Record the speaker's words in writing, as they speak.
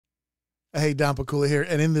Hey, Don Pikula here.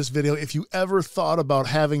 And in this video, if you ever thought about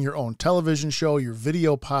having your own television show, your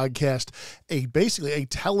video podcast, basically a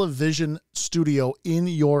television studio in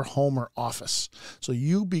your home or office. So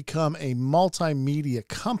you become a multimedia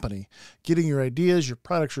company, getting your ideas, your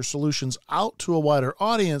products, your solutions out to a wider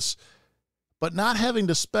audience, but not having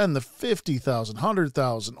to spend the $50,000,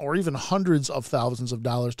 $100,000, or even hundreds of thousands of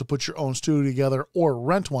dollars to put your own studio together or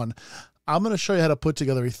rent one. I'm going to show you how to put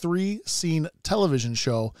together a 3-scene television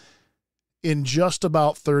show in just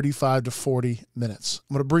about 35 to 40 minutes.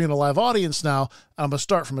 I'm going to bring in a live audience now. I'm going to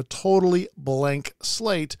start from a totally blank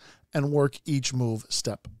slate and work each move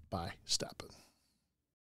step by step.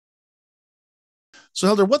 So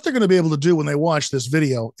Helder, what they're going to be able to do when they watch this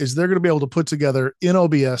video is they're going to be able to put together in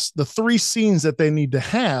OBS the 3 scenes that they need to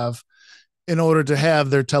have in order to have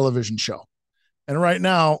their television show. And right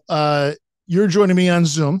now, you're joining me on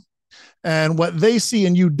Zoom. And what they see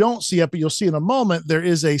and you don't see it, but you'll see in a moment, there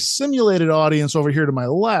is a simulated audience over here to my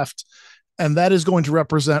left, and that is going to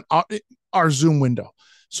represent our Zoom window.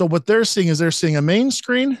 So what they're seeing is they're seeing a main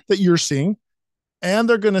screen that you're seeing, and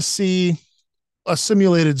they're going to see a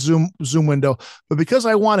simulated Zoom window. But because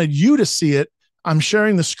I wanted you to see it, I'm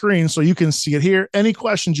sharing the screen so you can see it here. Any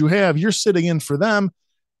questions you have, you're sitting in for them,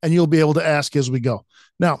 and you'll be able to ask as we go.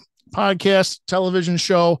 Now, podcast, television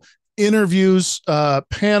show, interviews,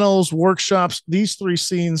 panels, workshops, these 3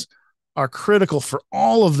 scenes are critical for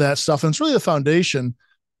all of that stuff. And it's really the foundation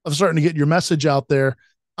of starting to get your message out there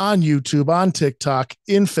on YouTube, on TikTok,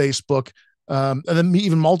 in Facebook, and then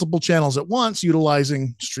even multiple channels at once,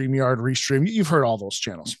 utilizing StreamYard, Restream. You've heard all those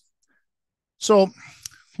channels. So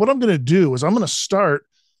what I'm going to do is I'm going to start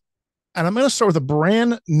with a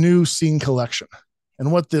brand new scene collection.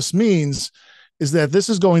 And what this means is that this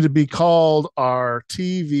is going to be called our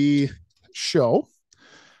TV show.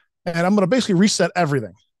 And I'm going to basically reset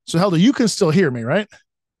everything. So Helder, you can still hear me, right?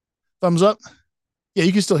 Thumbs up. Yeah,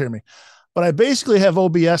 you can still hear me. But I basically have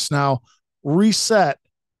OBS now reset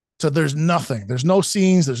to there's nothing. There's no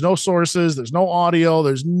scenes. There's no sources. There's no audio.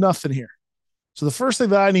 There's nothing here. So the first thing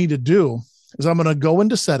that I need to do is I'm going to go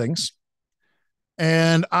into settings,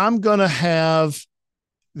 and I'm going to have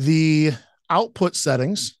the output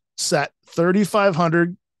settings set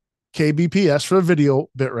 3500 kbps for the video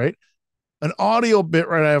bitrate. An audio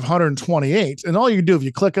bitrate, I have 128. And all you do, if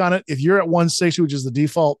you click on it, if you're at 160, which is the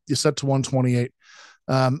default, you set to 128.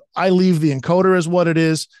 I leave the encoder as what it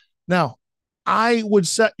is. Now, I would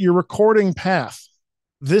set your recording path.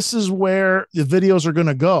 This is where the videos are going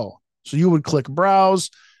to go. So you would click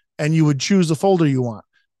browse and you would choose the folder you want.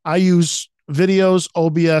 I use videos,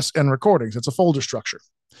 OBS, and recordings. It's a folder structure.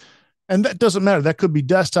 And that doesn't matter. That could be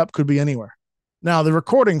desktop, could be anywhere. Now, the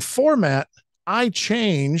recording format, I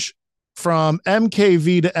change from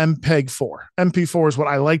MKV to MPEG-4. MP4 is what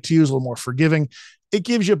I like to use, a little more forgiving. It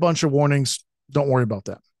gives you a bunch of warnings. Don't worry about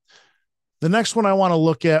that. The next one I want to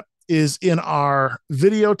look at is in our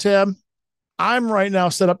video tab. I'm right now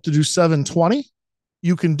set up to do 720.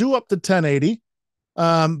 You can do up to 1080,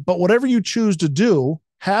 but whatever you choose to do,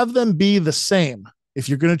 have them be the same. If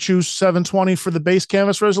you're going to choose 720 for the base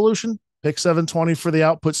canvas resolution, pick 720 for the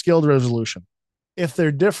output scaled resolution. If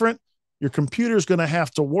they're different, your computer's going to have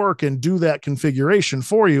to work and do that configuration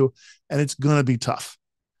for you, and it's going to be tough.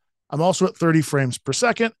 I'm also at 30 frames per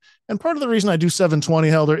second, and part of the reason I do 720,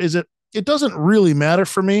 Helder, is it doesn't really matter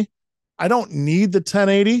for me. I don't need the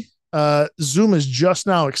 1080. Zoom is just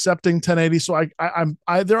now accepting 1080, so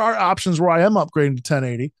there are options where I am upgrading to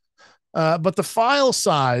 1080, but the file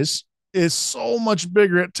size is so much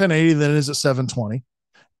bigger at 1080 than it is at 720.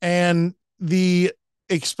 And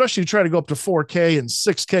especially try to go up to 4K and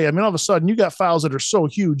 6K. I mean, all of a sudden you got files that are so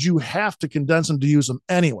huge, you have to condense them to use them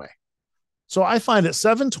anyway. So I find that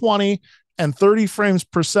 720 and 30 frames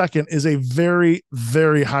per second is a very,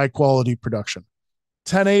 very high quality production.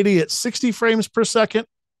 1080 at 60 frames per second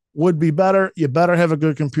would be better. You better have a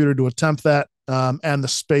good computer to attempt that, and the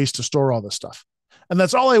space to store all this stuff. And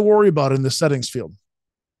that's all I worry about in the settings field.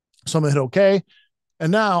 So I'm going to hit OK.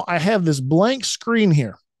 And now I have this blank screen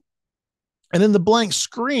here. And in the blank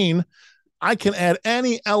screen, I can add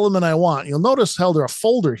any element I want. You'll notice, Helder, a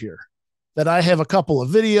folder here that I have a couple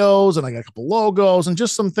of videos and I got a couple logos and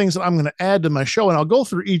just some things that I'm going to add to my show. And I'll go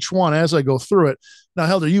through each one as I go through it. Now,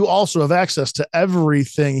 Helder, you also have access to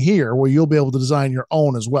everything here where you'll be able to design your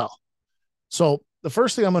own as well. So the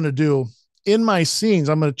first thing I'm going to do in my scenes,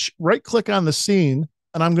 I'm going to right click on the scene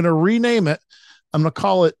and I'm going to rename it. I'm going to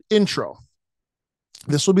call it intro.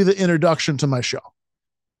 This will be the introduction to my show.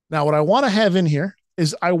 Now, what I want to have in here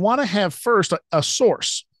is I want to have first a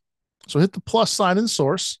source. So hit the plus sign in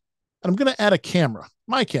source, and I'm going to add a camera,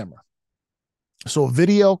 my camera. So a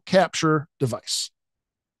video capture device.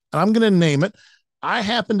 and I'm going to name it. I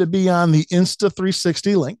happen to be on the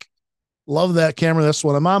Insta360 link. Love that camera. That's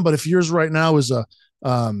what I'm on. But if yours right now is a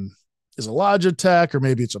Logitech, or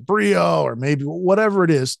maybe it's a Brio, or maybe whatever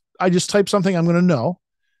it is, I just type something I'm going to know.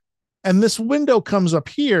 And this window comes up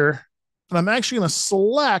here, and I'm actually going to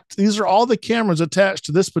select, these are all the cameras attached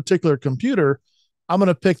to this particular computer. I'm going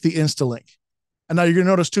to pick the Instalink. And now you're going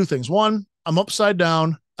to notice two things. One, I'm upside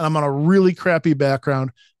down and I'm on a really crappy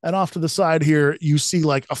background. And off to the side here, you see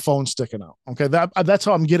like a phone sticking out. Okay. That's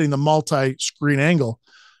how I'm getting the multi-screen angle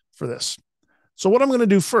for this. So what I'm going to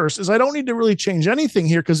do first is I don't need to really change anything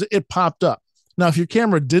here because it popped up. Now, if your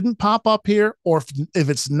camera didn't pop up here, or if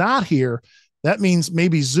it's not here, that means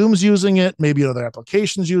maybe Zoom's using it, maybe another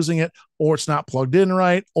application's using it, or it's not plugged in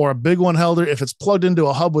right, or a big one held there. If it's plugged into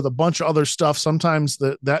a hub with a bunch of other stuff, sometimes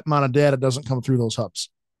that amount of data doesn't come through those hubs.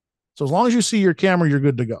 So as long as you see your camera, you're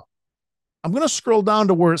good to go. I'm going to scroll down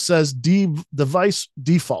to where it says device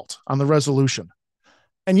default on the resolution.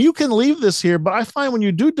 And you can leave this here, but I find when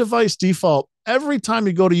you do device default, every time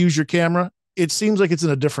you go to use your camera, it seems like it's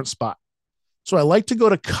in a different spot. So I like to go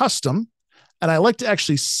to custom, and I like to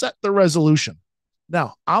actually set the resolution.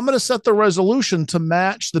 Now, I'm going to set the resolution to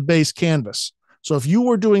match the base canvas. So if you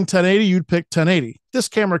were doing 1080, you'd pick 1080. This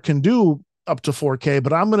camera can do up to 4K,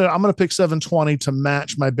 but I'm going to pick 720 to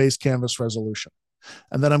match my base canvas resolution.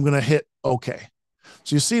 And then I'm going to hit OK.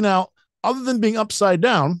 So you see now, other than being upside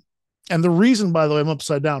down, and the reason, by the way, I'm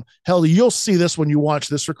upside down, hell, you'll see this when you watch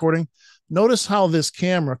this recording. Notice how this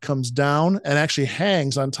camera comes down and actually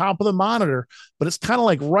hangs on top of the monitor, but it's kind of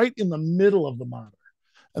like right in the middle of the monitor.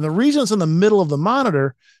 And the reason it's in the middle of the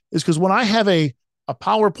monitor is because when I have a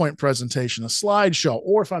PowerPoint presentation, a slideshow,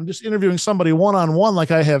 or if I'm just interviewing somebody one-on-one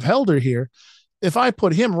like I have Helder here, if I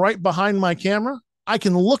put him right behind my camera, I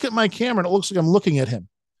can look at my camera and it looks like I'm looking at him.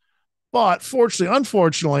 But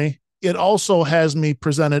unfortunately, it also has me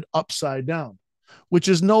presented upside down, which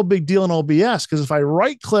is no big deal in OBS, because if I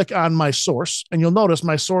right-click on my source, and you'll notice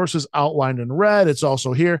my source is outlined in red, it's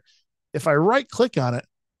also here. If I right-click on it,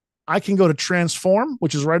 I can go to transform,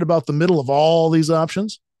 which is right about the middle of all these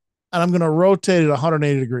options, and I'm going to rotate it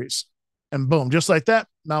 180 degrees. And boom, just like that,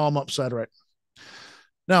 now I'm upside right.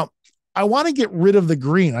 Now, I want to get rid of the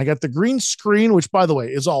green. I got the green screen, which, by the way,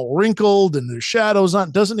 is all wrinkled and there's shadows on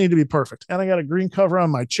it. Doesn't need to be perfect. And I got a green cover on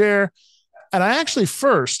my chair. And I actually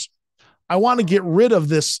I want to get rid of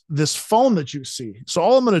this foam that you see. So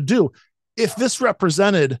all I'm going to do, if this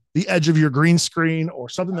represented the edge of your green screen or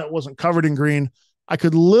something that wasn't covered in green, I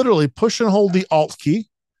could literally push and hold the Alt key.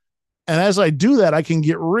 And as I do that, I can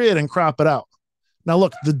get rid and crop it out. Now,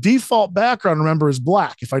 look, the default background, remember, is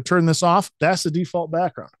black. If I turn this off, that's the default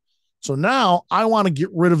background. So now I want to get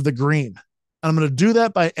rid of the green. And I'm going to do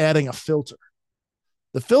that by adding a filter.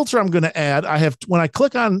 The filter I'm going to add, when I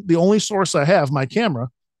click on the only source I have, my camera,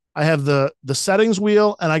 I have the settings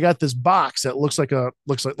wheel, and I got this box that looks like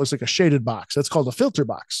a shaded box. That's called a filter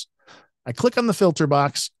box. I click on the filter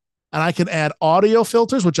box, and I can add audio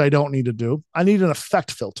filters, which I don't need to do. I need an effect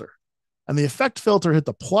filter. And the effect filter, hit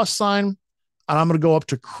the plus sign, and I'm going to go up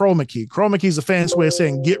to chroma key. Chroma key is a fancy way of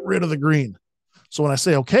saying get rid of the green. So when I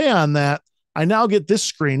say okay on that, I now get this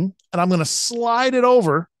screen, and I'm going to slide it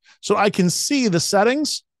over so I can see the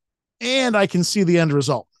settings and I can see the end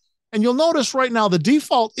result. And you'll notice right now the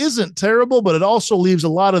default isn't terrible, but it also leaves a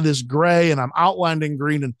lot of this gray, and I'm outlined in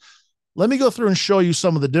green. And let me go through and show you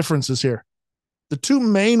some of the differences here. The two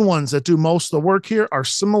main ones that do most of the work here are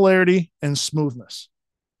similarity and smoothness.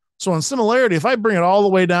 So on similarity, if I bring it all the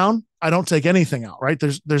way down, I don't take anything out, right?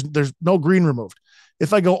 There's no green removed.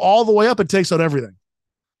 If I go all the way up, it takes out everything.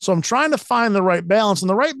 So I'm trying to find the right balance, and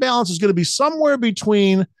the right balance is going to be somewhere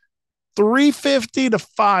between 350 to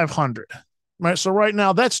 500. Right. So right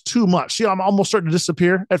now that's too much. See, I'm almost starting to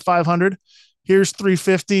disappear at 500. Here's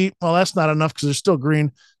 350. Well, that's not enough because there's still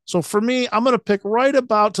green. So for me, I'm going to pick right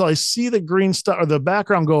about till I see the green stuff or the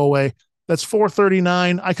background go away. That's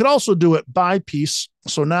 439. I could also do it by piece.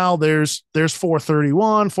 So now there's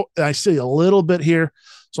 431. I see a little bit here.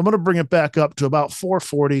 So I'm going to bring it back up to about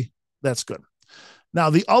 440. That's good.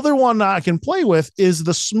 Now, the other one that I can play with is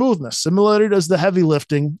the smoothness. Similarity does the heavy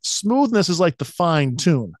lifting. Smoothness is like the fine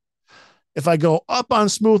tune. If I go up on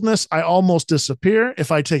smoothness, I almost disappear.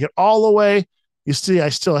 If I take it all away, you see I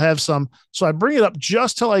still have some. So I bring it up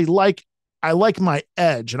just till I like my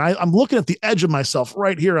edge. And I'm looking at the edge of myself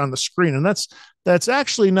right here on the screen. And that's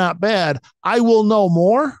actually not bad. I will know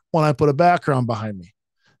more when I put a background behind me.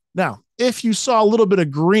 Now, if you saw a little bit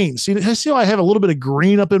of green, see how I have a little bit of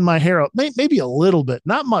green up in my hair? Maybe a little bit,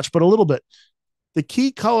 not much, but a little bit. The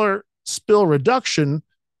key color spill reduction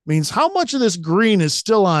means how much of this green is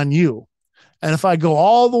still on you. And if I go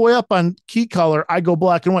all the way up on key color, I go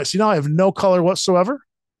black and white. See, now I have no color whatsoever,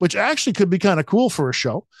 which actually could be kind of cool for a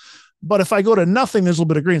show. But if I go to nothing, there's a little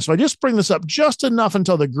bit of green. So I just bring this up just enough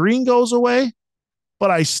until the green goes away,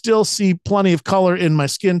 but I still see plenty of color in my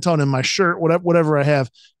skin tone, in my shirt, whatever I have.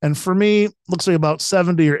 And for me, looks like about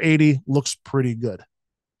 70 or 80 looks pretty good.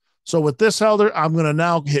 So with this Helder, I'm going to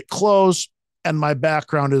now hit close and my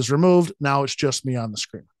background is removed. Now it's just me on the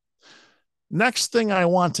screen. Next thing I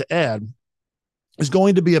want to add is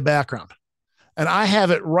going to be a background. And I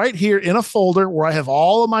have it right here in a folder where I have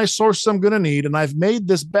all of my sources I'm going to need. And I've made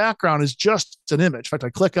this background as just an image. In fact, I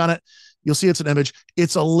click on it, you'll see it's an image.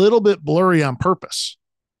 It's a little bit blurry on purpose.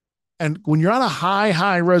 And when you're on a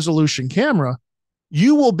high resolution camera,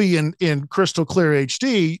 you will be in crystal clear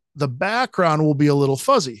HD. The background will be a little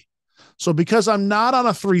fuzzy. So because I'm not on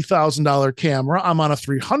a $3,000 camera, I'm on a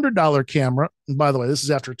 $300 camera. And by the way, this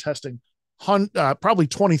is after testing probably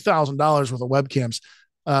 $20,000 worth of webcams.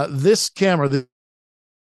 This camera, this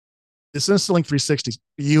Instalink 360 is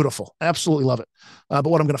beautiful. Absolutely love it. But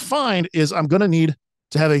what I'm going to find is I'm going to need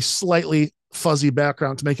to have a slightly fuzzy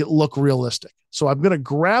background to make it look realistic. So I'm going to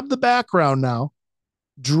grab the background now,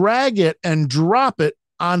 drag it and drop it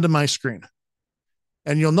onto my screen.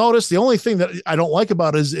 And you'll notice the only thing that I don't like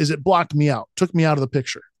about it is it blocked me out, took me out of the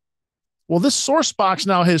picture. Well, this source box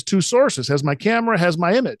now has two sources, has my camera, has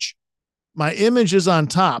my image. My image is on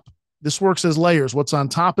top. This works as layers. What's on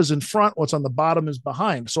top is in front. What's on the bottom is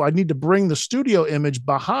behind. So I need to bring the studio image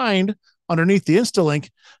behind underneath the Instalink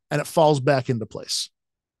and it falls back into place.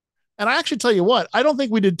 And I actually tell you what, I don't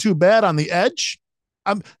think we did too bad on the edge.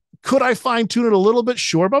 Could I fine tune it a little bit?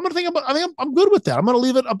 Sure. But I think I'm good with that. I'm going to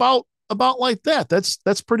leave it about like that.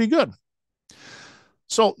 That's pretty good.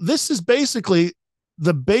 So this is basically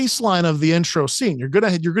the baseline of the intro scene. You're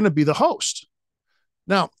going to be the host.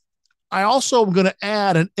 Now, I also am going to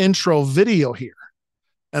add an intro video here.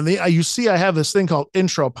 And you see, I have this thing called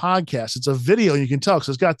intro podcast. It's a video. You can tell because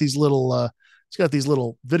it's got these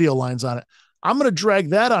little video lines on it. I'm going to drag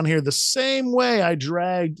that on here the same way I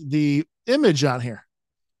dragged the image on here.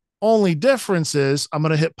 Only difference is I'm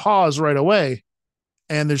going to hit pause right away.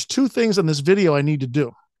 And there's two things in this video I need to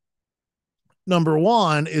do. Number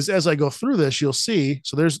one is as I go through this, you'll see,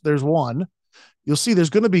 so there's one, you'll see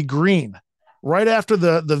there's going to be green. Right after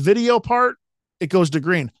the video part, it goes to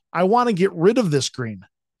green. I want to get rid of this green.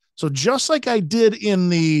 So just like I did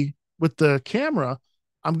with the camera,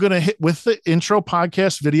 I'm going to hit with the intro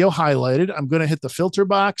podcast video highlighted. I'm going to hit the filter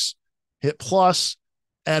box, hit plus,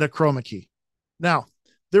 add a chroma key. Now,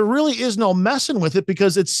 there really is no messing with it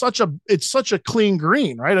because it's such a clean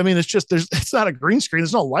green, right? I mean, it's not a green screen.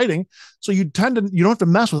 There's no lighting. So you don't have to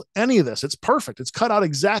mess with any of this. It's perfect. It's cut out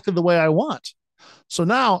exactly the way I want. So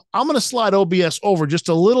now I'm going to slide OBS over just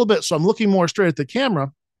a little bit. So I'm looking more straight at the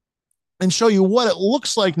camera and show you what it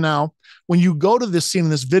looks like now when you go to this scene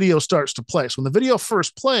and this video starts to play. So when the video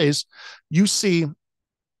first plays, you see,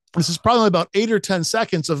 this is probably about 8 or 10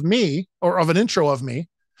 seconds of me or of an intro of me.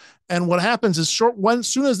 And what happens is as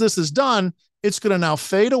soon as this is done, it's going to now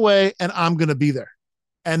fade away and I'm going to be there.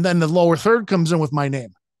 And then the lower third comes in with my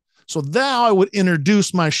name. So now I would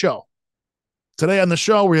introduce my show. Today on the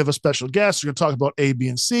show, we have a special guest. We're going to talk about A, B,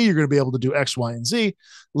 and C. You're going to be able to do X, Y, and Z.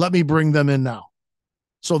 Let me bring them in now.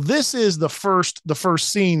 So this is the first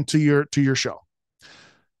scene to your show.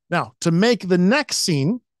 Now, to make the next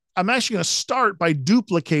scene, I'm actually going to start by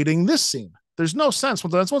duplicating this scene. There's no sense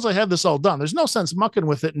once I have this all done, there's no sense mucking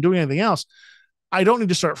with it and doing anything else. I don't need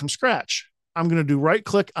to start from scratch. I'm going to do right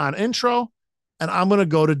click on intro and I'm going to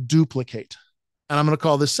go to duplicate. And I'm going to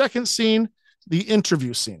call the second scene the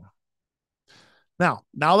interview scene. Now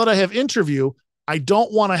that I have interview, I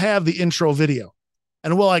don't want to have the intro video.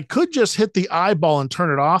 And while I could just hit the eyeball and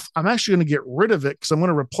turn it off, I'm actually going to get rid of it because I'm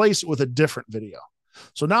going to replace it with a different video.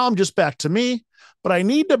 So now I'm just back to me, but I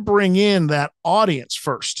need to bring in that audience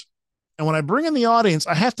first. And when I bring in the audience,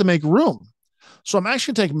 I have to make room. So I'm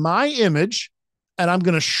actually going to take my image and I'm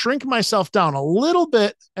going to shrink myself down a little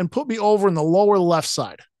bit and put me over in the lower left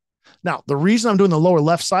side. Now, the reason I'm doing the lower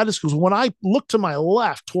left side is because when I look to my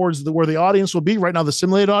left towards where the audience will be, right now the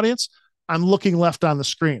simulated audience, I'm looking left on the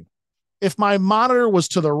screen. If my monitor was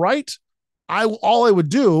to the right, all I would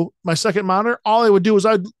do, my second monitor, all I would do is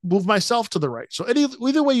I'd move myself to the right. So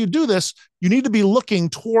either way you do this, you need to be looking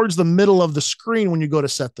towards the middle of the screen when you go to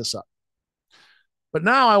set this up. But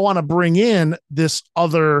now I want to bring in this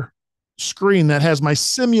other screen that has my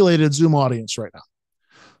simulated Zoom audience right now.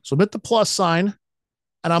 So hit the plus sign,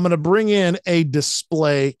 and I'm going to bring in a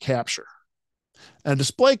display capture. And a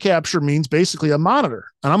display capture means basically a monitor.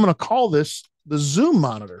 And I'm going to call this the Zoom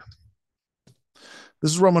monitor.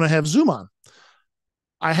 This is where I'm going to have Zoom on.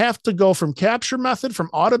 I have to go from capture method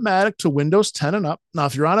from automatic to Windows 10 and up. Now,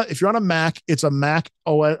 if you're on a Mac, it's a Mac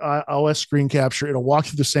OS screen capture. It'll walk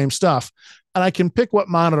through the same stuff, and I can pick what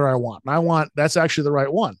monitor I want. And that's actually the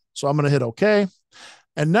right one. So I'm going to hit OK.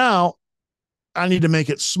 And now I need to make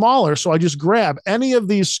it smaller. So I just grab any of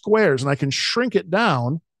these squares and I can shrink it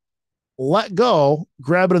down, let go,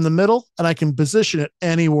 grab it in the middle, and I can position it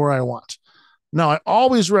anywhere I want. Now, I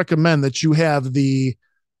always recommend that you have the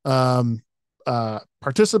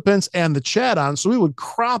participants and the chat on. So we would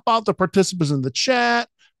crop out the participants in the chat.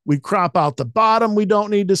 We'd crop out the bottom we don't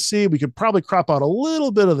need to see. We could probably crop out a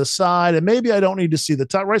little bit of the side, and maybe I don't need to see the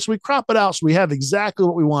top, right? So we crop it out so we have exactly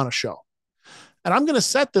what we want to show. And I'm going to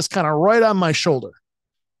set this kind of right on my shoulder.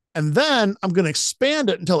 And then I'm going to expand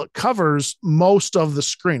it until it covers most of the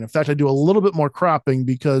screen. In fact, I do a little bit more cropping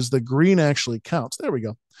because the green actually counts. There we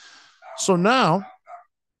go. So now,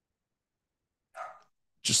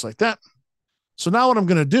 just like that. So now what I'm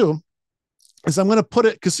going to do is I'm going to put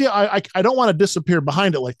it, because see, I don't want to disappear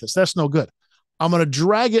behind it like this. That's no good. I'm going to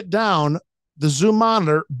drag it down the Zoom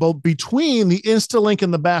monitor between the InstaLink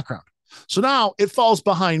and the background. So now it falls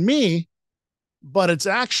behind me, but it's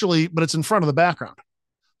in front of the background.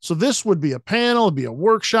 So this would be a panel, it'd be a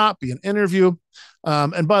workshop, be an interview.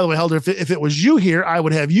 And by the way, Helder, if it was you here, I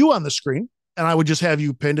would have you on the screen and I would just have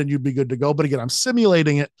you pinned and you'd be good to go. But again, I'm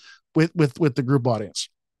simulating it with the group audience.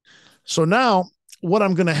 So now what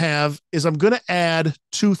I'm going to have is I'm going to add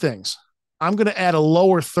two things. I'm going to add a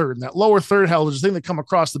lower third. And that lower third, Helder, is the thing that come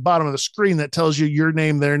across the bottom of the screen that tells you your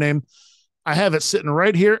name, their name. I have it sitting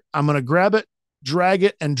right here. I'm going to grab it, drag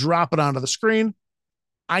it, and drop it onto the screen.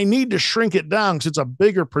 I need to shrink it down because it's a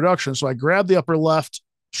bigger production. So I grab the upper left,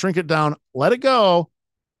 shrink it down, let it go,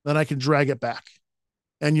 then I can drag it back.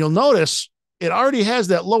 And you'll notice it already has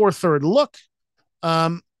that lower third look.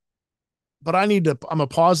 But I'm going to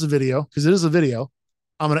pause the video because it is a video.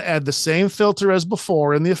 I'm going to add the same filter as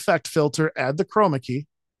before in the effect filter, add the chroma key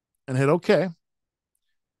and hit OK.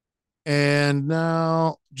 And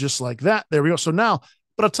now just like that, there we go. So now,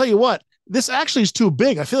 but I'll tell you what, this actually is too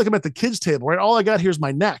big. I feel like I'm at the kids table, right? All I got here is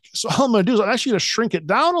my neck. So all I'm going to do is I'm actually going to shrink it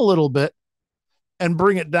down a little bit and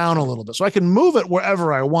bring it down a little bit. So I can move it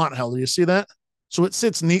wherever I want. Hell, do you see that? So it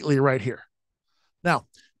sits neatly right here. Now,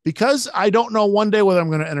 because I don't know one day whether I'm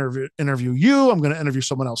going to interview you, I'm going to interview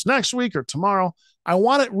someone else next week or tomorrow, I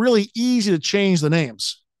want it really easy to change the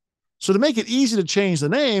names. So to make it easy to change the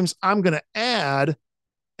names, I'm going to add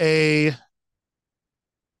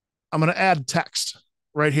text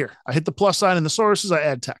right here. I hit the plus sign in the sources, I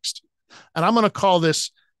add text. And I'm going to call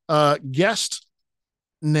this guest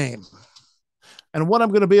name. And what I'm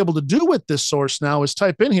going to be able to do with this source now is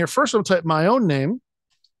type in here. First, I'm going to type my own name.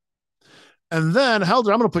 And then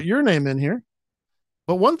Helder, I'm going to put your name in here.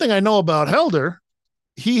 But one thing I know about Helder,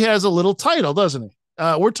 he has a little title, doesn't he?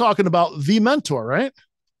 We're talking about the mentor, right?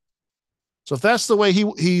 So if that's the way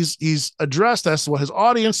he's addressed, that's what his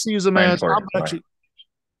audience sees him as. Can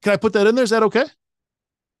I put that in there? Is that okay?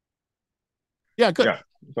 Yeah, good. Yeah,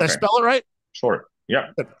 did I spell it right? Sure. Yeah.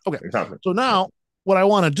 Good. Okay. Exactly. So now what I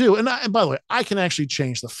want to do, and by the way, I can actually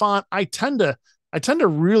change the font. I tend to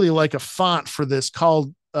really like a font for this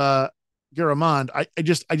called Garamond. I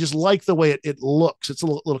just like the way it looks.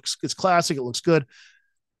 It's classic. It looks good.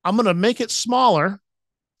 I'm going to make it smaller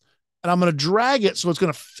and I'm going to drag it so it's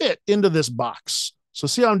going to fit into this box. So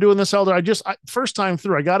see how I'm doing this, Helder? First time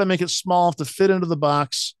through, I got to make it small to fit into the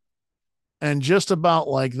box. And just about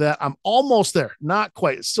like that, I'm almost there. Not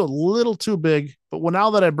quite. It's still a little too big, but now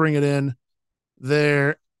that I bring it in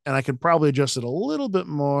there, and I can probably adjust it a little bit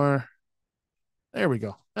more. There we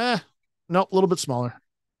go. Nope, a little bit smaller.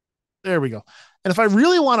 There we go. And if I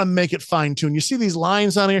really want to make it fine tuned, you see these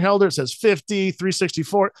lines on here, Helder? It says 50,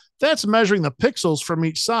 364. That's measuring the pixels from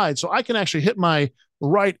each side. So I can actually hit my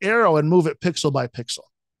right arrow and move it pixel by pixel.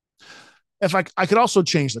 If I could also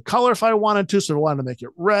change the color if I wanted to. So if I wanted to make it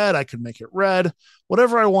red, I could make it red.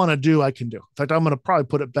 Whatever I want to do, I can do. In fact, I'm going to probably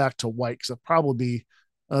put it back to white because it'll probably be,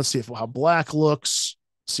 let's see how black looks.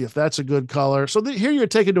 See if that's a good color. So here you're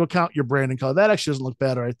taking into account your branding color. That actually doesn't look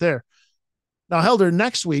bad right there. Now, Helder,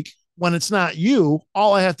 next week, when it's not you,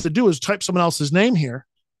 all I have to do is type someone else's name here,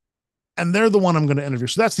 and they're the one I'm going to interview.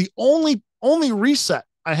 So that's the only reset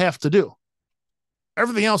I have to do.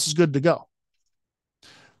 Everything else is good to go.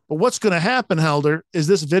 But what's going to happen, Helder, is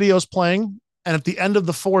this video is playing, and at the end of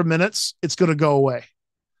the 4 minutes, it's going to go away.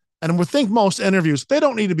 And we think most interviews, they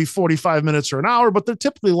don't need to be 45 minutes or an hour, but they're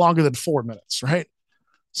typically longer than 4 minutes, right?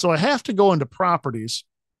 So I have to go into properties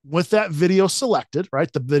with that video selected,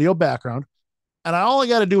 right? The video background. And all I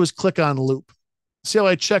got to do is click on loop. See how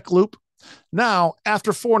I check loop? Now,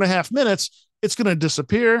 after 4.5 minutes, it's going to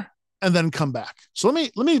disappear. and then come back. So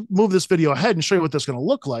let me move this video ahead and show you what that's going to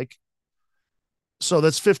look like. So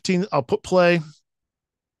that's 15. I'll put play.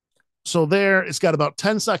 So there, it's got about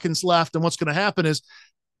 10 seconds left. And what's going to happen is,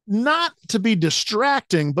 not to be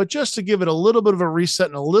distracting, but just to give it a little bit of a reset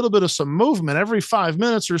and a little bit of some movement every 5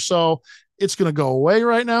 minutes or so, it's going to go away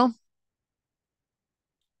right now.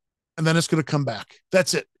 And then it's going to come back.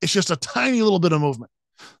 That's it. It's just a tiny little bit of movement.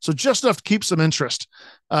 So just enough to keep some interest.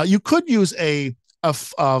 You could use a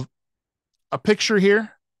picture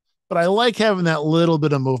here, but I like having that little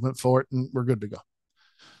bit of movement for it, and we're good to go.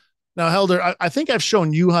 Now, Helder, I think I've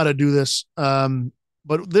shown you how to do this.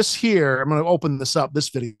 But this here, I'm going to open this up, this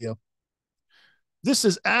video. This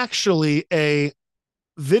is actually a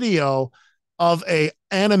video of a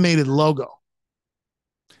animated logo.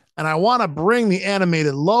 And I want to bring the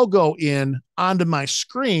animated logo in onto my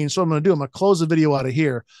screen. So what I'm going to do, I'm going to close the video out of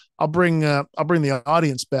here. I'll bring the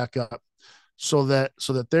audience back up so that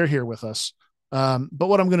they're here with us. But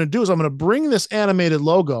what I'm going to do is I'm going to bring this animated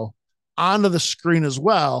logo onto the screen as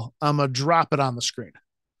well. I'm going to drop it on the screen.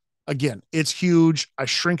 Again, it's huge. I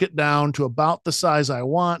shrink it down to about the size I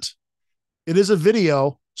want. It is a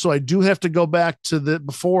video, so I do have to go back to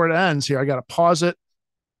before it ends here. I got to pause it,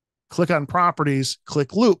 click on properties,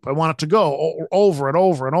 click loop. I want it to go over and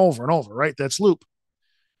over and over and over, right? That's loop.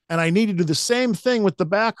 And I need to do the same thing with the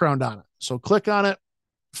background on it. So click on it,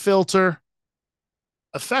 filter,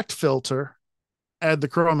 effect filter, add the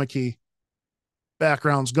chroma key.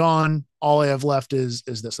 Background's gone. All I have left is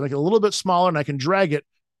this. I make it a little bit smaller, and I can drag it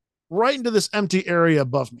right into this empty area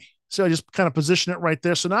above me. So I just kind of position it right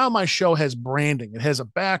there. So now my show has branding. It has a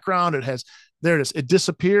background. It has, there it is. It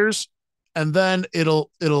disappears, and then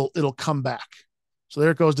it'll come back. So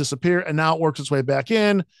there it goes, disappear. And now it works its way back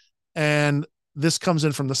in. And this comes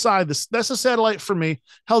in from the side. That's a satellite for me.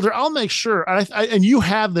 Helder, I'll make sure. And you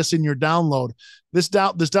have this in your download, this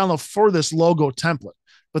download for this logo template.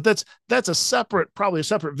 But that's a separate, probably a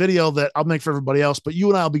separate video that I'll make for everybody else. But you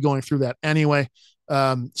and I will be going through that anyway.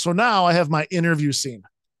 So now I have my interview scene,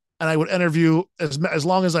 and I would interview as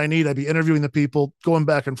long as I need. I'd be interviewing the people, going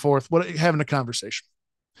back and forth, having a conversation.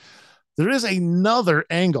 There is another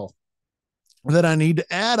angle that I need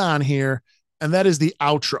to add on here, and that is the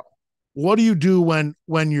outro. What do you do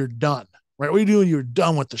when you're done, right? What do you do when you're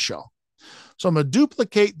done with the show? So I'm going to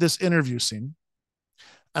duplicate this interview scene,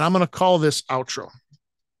 and I'm going to call this outro.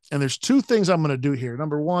 And there's two things I'm going to do here.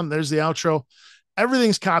 Number one, there's the outro.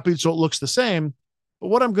 Everything's copied so it looks the same. But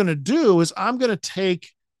what I'm going to do is I'm going to take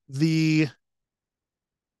the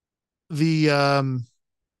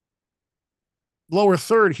lower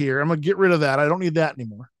third here. I'm going to get rid of that. I don't need that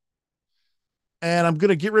anymore. And I'm going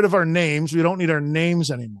to get rid of our names. We don't need our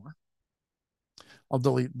names anymore. I'll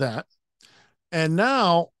delete that. And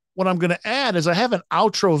now what I'm going to add is I have an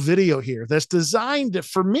outro video here that's designed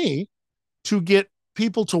for me to get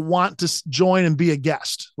people to want to join and be a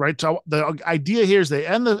guest, right? So the idea here is they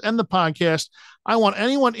end the podcast. I want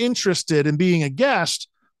anyone interested in being a guest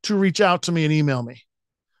to reach out to me and email me.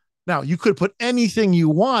 Now, you could put anything you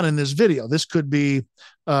want in this video. This could be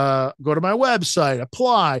go to my website,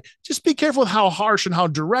 apply. Just be careful with how harsh and how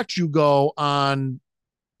direct you go on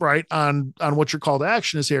what your call to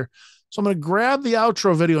action is here. So I'm going to grab the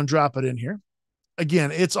outro video and drop it in here.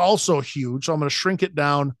 Again, it's also huge. So I'm going to shrink it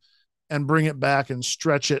down and bring it back and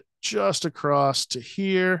stretch it just across to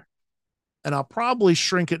here. And I'll probably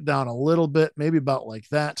shrink it down a little bit, maybe about like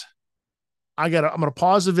that. I'm going to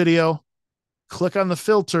pause the video, click on the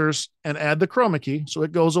filters, and add the chroma key. So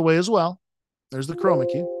it goes away as well. There's the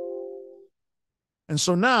chroma key. And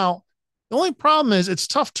so now the only problem is it's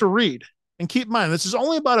tough to read. And keep in mind, this is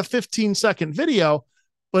only about a 15-second video,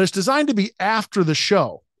 but it's designed to be after the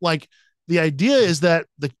show. Like, the idea is that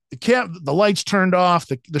the lights turned off,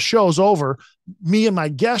 the show's over. Me and my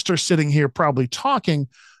guest are sitting here probably talking,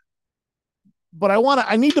 but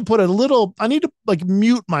I need to like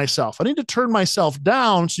mute myself. I need to turn myself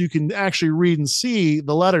down so you can actually read and see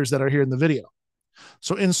the letters that are here in the video.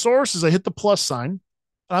 So in sources, I hit the plus sign, and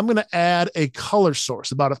I'm going to add a color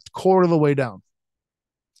source about a quarter of the way down.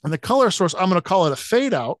 And the color source, I'm going to call it a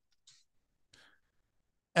fade out.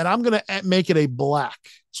 And I'm going to make it a black.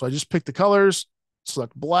 So I just pick the colors,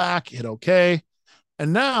 select black, hit OK.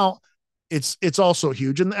 And now it's also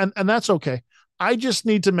huge. And that's okay. I just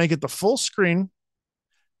need to make it the full screen.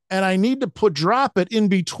 And I need to drop it in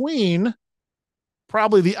between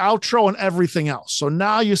probably the outro and everything else. So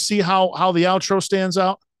now you see how the outro stands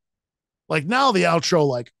out. Like, now the outro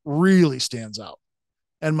like really stands out.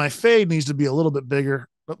 And my fade needs to be a little bit bigger.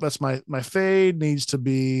 That's my fade needs to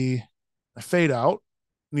be, my fade out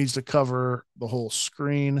needs to cover the whole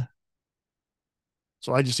screen.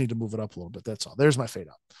 So I just need to move it up a little bit. That's all. There's my fade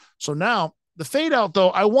out. So now the fade out, though,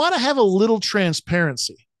 I want to have a little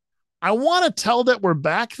transparency. I want to tell that we're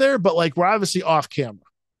back there, but like we're obviously off camera.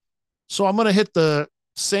 So I'm going to hit the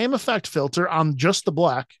same effect filter on just the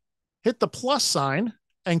black, hit the plus sign,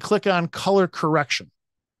 and click on color correction.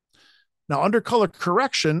 Now, under color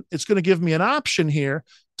correction, it's going to give me an option here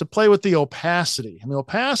to play with the opacity. And the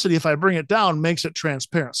opacity, if I bring it down, makes it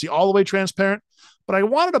transparent. See, all the way transparent, but I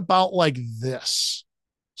want it about like this.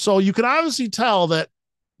 So you can obviously tell that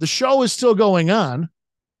the show is still going on,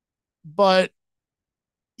 but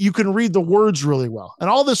you can read the words really well. And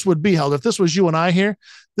all this would be held, if this was you and I here,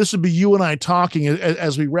 this would be you and I talking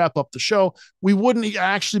as we wrap up the show. We wouldn't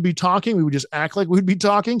actually be talking. We would just act like we'd be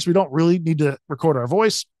talking. So we don't really need to record our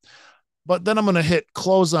voice. But then I'm going to hit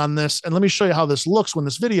close on this. And let me show you how this looks when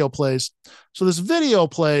this video plays. So this video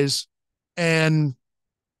plays and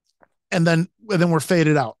then we're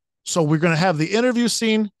faded out. So we're going to have the interview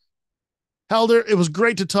scene. Helder, it was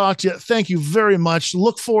great to talk to you. Thank you very much.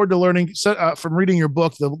 Look forward to learning from reading your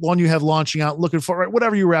book, the one you have launching out, looking for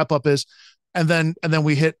whatever your wrap up is. And then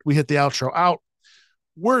we hit the outro out.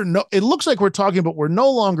 It looks like we're talking, but we're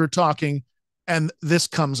no longer talking. And this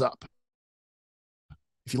comes up.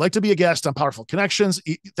 If you'd like to be a guest on Powerful Connections,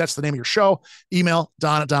 that's the name of your show. Email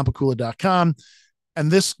don@donpikula.com.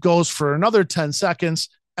 And this goes for another 10 seconds.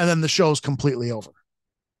 And then the show's completely over.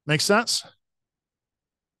 Make sense?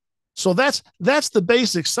 So that's the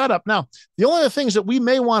basic setup. Now, the only other things that we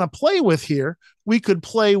may want to play with here, we could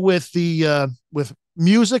play with the with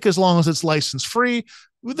music as long as it's license free.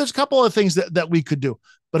 There's a couple of things that we could do.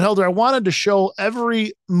 But Helder, I wanted to show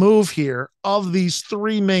every move here of these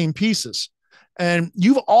three main pieces. And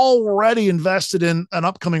you've already invested in an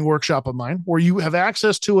upcoming workshop of mine where you have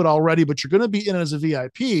access to it already, but you're going to be in it as a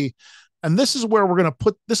VIP. And this is where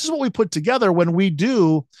this is what we put together when we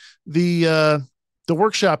do the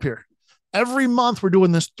workshop here. Every month we're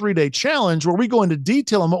doing this 3-day challenge where we go into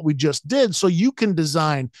detail on what we just did so you can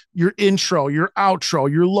design your intro, your outro,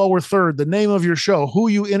 your lower third, the name of your show, who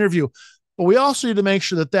you interview. But we also need to make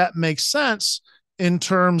sure that makes sense in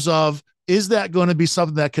terms of, is that going to be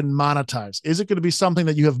something that can monetize? Is it going to be something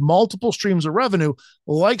that you have multiple streams of revenue,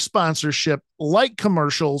 like sponsorship, like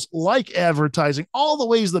commercials, like advertising, all the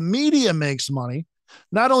ways the media makes money?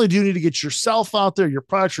 Not only do you need to get yourself out there, your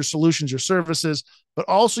products, your solutions, your services, but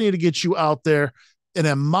also need to get you out there in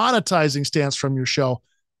a monetizing stance from your show.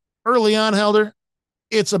 Early on, Helder,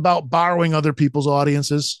 it's about borrowing other people's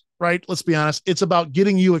audiences, right? Let's be honest. It's about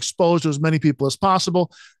getting you exposed to as many people as possible.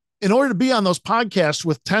 In order to be on those podcasts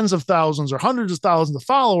with tens of thousands or hundreds of thousands of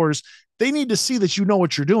followers, they need to see that you know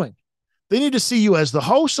what you're doing. They need to see you as the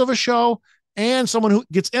host of a show and someone who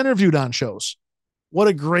gets interviewed on shows. What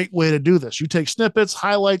a great way to do this. You take snippets,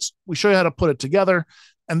 highlights, we show you how to put it together,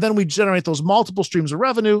 and then we generate those multiple streams of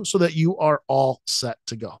revenue so that you are all set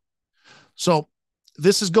to go. So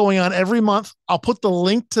this is going on every month. I'll put the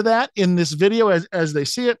link to that in this video as they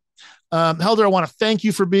see it. Helder, I want to thank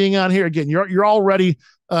you for being on here. Again, you're already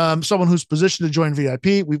someone who's positioned to join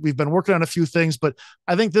VIP. We've been working on a few things, but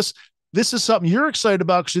I think this is something you're excited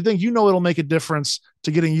about because you think it'll make a difference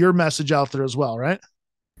to getting your message out there as well, right?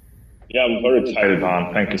 Yeah, I'm very excited,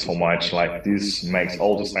 Don. Thank you so much. Like, this makes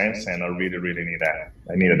all the sense, and I really, really need that.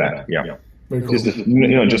 I needed that. Yeah. Cool.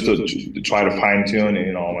 Just to try to fine tune,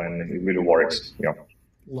 and it really works. Yeah.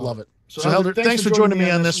 Love it. So Helder, thanks for joining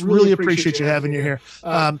me on this. Really appreciate you having you here.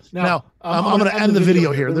 Now, I'm going to end the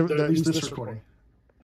video here. This recording.